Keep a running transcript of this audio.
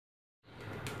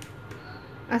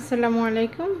আসসালামু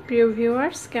আলাইকুম প্রিয়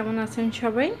ভিউয়ার্স, কেমন আছেন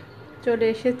সবাই? চলে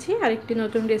এসেছি আরেকটি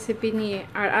নতুন রেসিপি নিয়ে।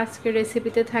 আর আজকের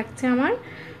রেসিপিতে থাকছে আমার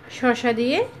শসা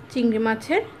দিয়ে চিংড়ি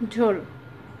মাছের ঝোল।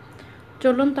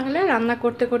 চলুন তাহলে রান্না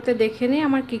করতে করতে দেখে নিই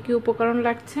আমার কি কি উপকরণ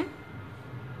লাগছে।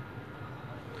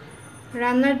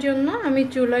 রান্নার জন্য আমি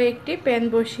চুলায় একটি প্যান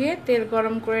বসিয়ে তেল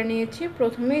গরম করে নিয়েছি।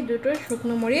 প্রথমেই দুটো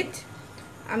শুকনো মরিচ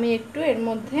আমি একটু এর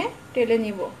মধ্যে টেলে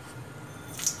নিব।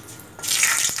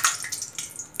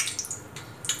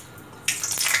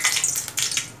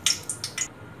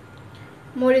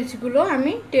 মরিচগুলো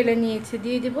আমি টেলে নিয়েছি।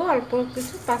 দিয়ে দিব অল্প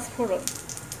কিছু পাঁচফোড়ন।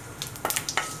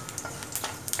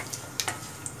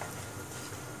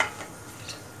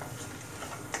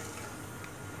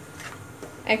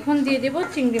 এখন দিয়ে দেব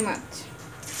চিংড়ি মাছ।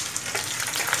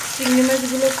 চিংড়ি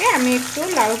মাছগুলোকে আমি একটু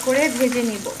লাল করে ভেজে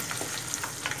নিব।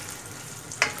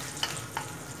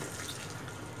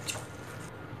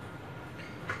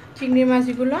 চিংড়ি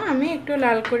মাছগুলো আমি একটু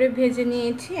লাল করে ভেজে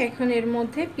নিয়েছি। এখন এর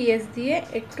মধ্যে পেঁয়াজ দিয়ে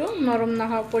একটু নরম না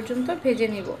হওয়া পর্যন্ত ভেজে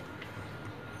নিব।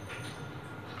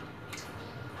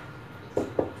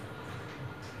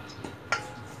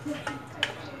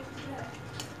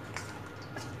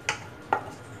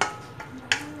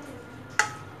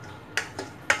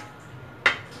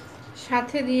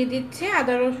 সাথে দিয়ে দিচ্ছি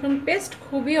আদা রসুন পেস্ট,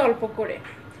 খুবই অল্প করে।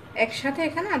 একসাথে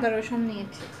এখানে আদা রসুন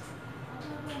নিয়েছি।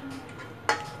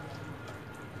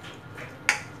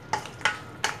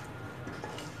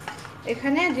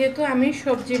 এখানে যেহেতু আমি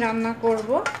সবজি রান্না করব,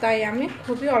 তাই আমি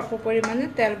খুবই অল্প পরিমাণে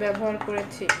তেল ব্যবহার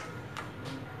করেছি।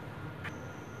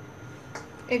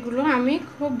 এগুলো আমি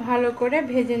খুব ভালো করে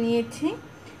ভেজে নিয়েছি।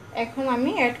 এখন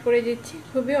আমি অ্যাড করে দিচ্ছি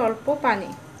খুবই অল্প পানি।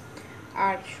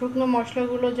 আর শুকনো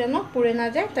মশলাগুলো যেন পুড়ে না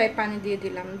যায়, তাই পানি দিয়ে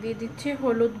দিলাম। দিয়ে দিচ্ছি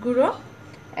হলুদ গুঁড়ো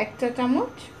 1 চা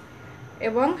চামচ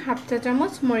এবং 1/2 চা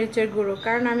চামচ মরিচের গুঁড়ো,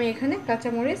 কারণ আমি এখানে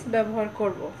কাঁচামরিচ ব্যবহার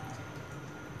করব।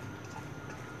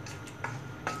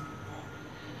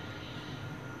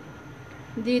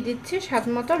 দিয়ে দিচ্ছি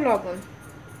স্বাদমতো লবণ।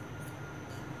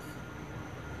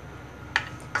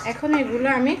 এখন এগুলো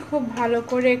আমি খুব ভালো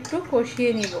করে একটু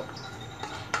কষিয়ে নিব।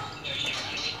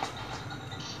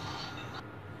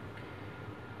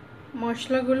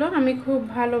 মশলাগুলো আমি খুব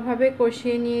ভালোভাবে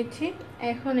কষিয়ে নিয়েছি।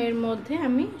 এখন এর মধ্যে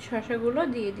আমি শসাগুলো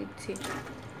দিয়ে দিচ্ছি।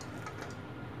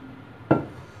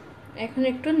 এখন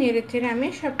একটু নেড়েচেড়ে আমি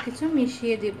সবকিছু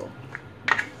মিশিয়ে দেব।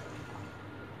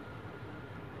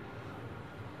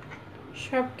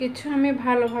 সবকিছু আমি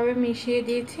ভালোভাবে মিশিয়ে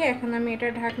দিয়েছি। এখন আমি এটা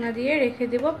ঢাকনা দিয়ে রেখে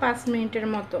দেব 5 মিনিটের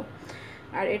মতো।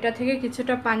 আর এটা থেকে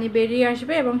কিছুটা পানি বেরিয়ে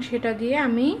আসবে এবং সেটা দিয়ে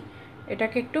আমি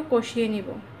এটাকে একটু কষিয়ে নিব।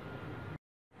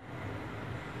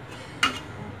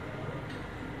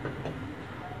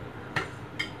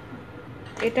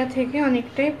 এটা থেকে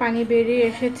অনেকটাই পানি বেরিয়ে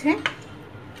এসেছে।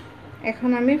 এখন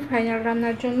আমি ফাইনাল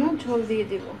রান্নার জন্য ঝোল দিয়ে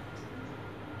দেব।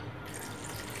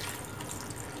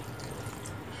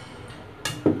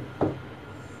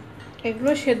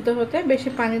 এগুলো সেদ্ধ হতে বেশি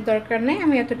পানির দরকার নেই,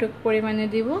 আমি এতটুকু পরিমাণে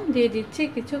দিব। দিয়ে দিচ্ছি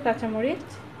কিছু কাঁচামরিচ,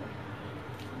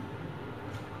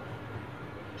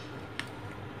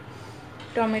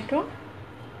 টমেটো।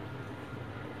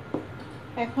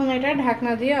 এখন এটা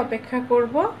ঢাকনা দিয়ে অপেক্ষা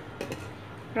করব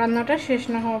রান্নাটা শেষ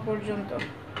না হওয়া পর্যন্ত।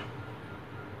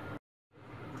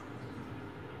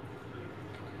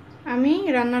 আমি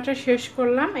রান্নাটা শেষ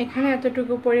করলাম। এখানে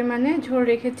এতটুকু পরিমাণে ঝোল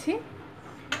রেখেছি।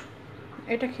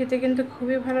 এটা খেতে কিন্তু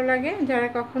খুবই ভালো লাগে। যারা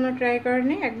কখনো ট্রাই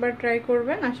করেনি, একবার ট্রাই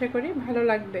করবেন, আশা করি ভালো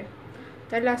লাগবে।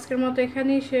 তাহলে আজকের মতো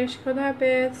এখানেই শেষ। খোদা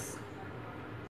হাফেজ।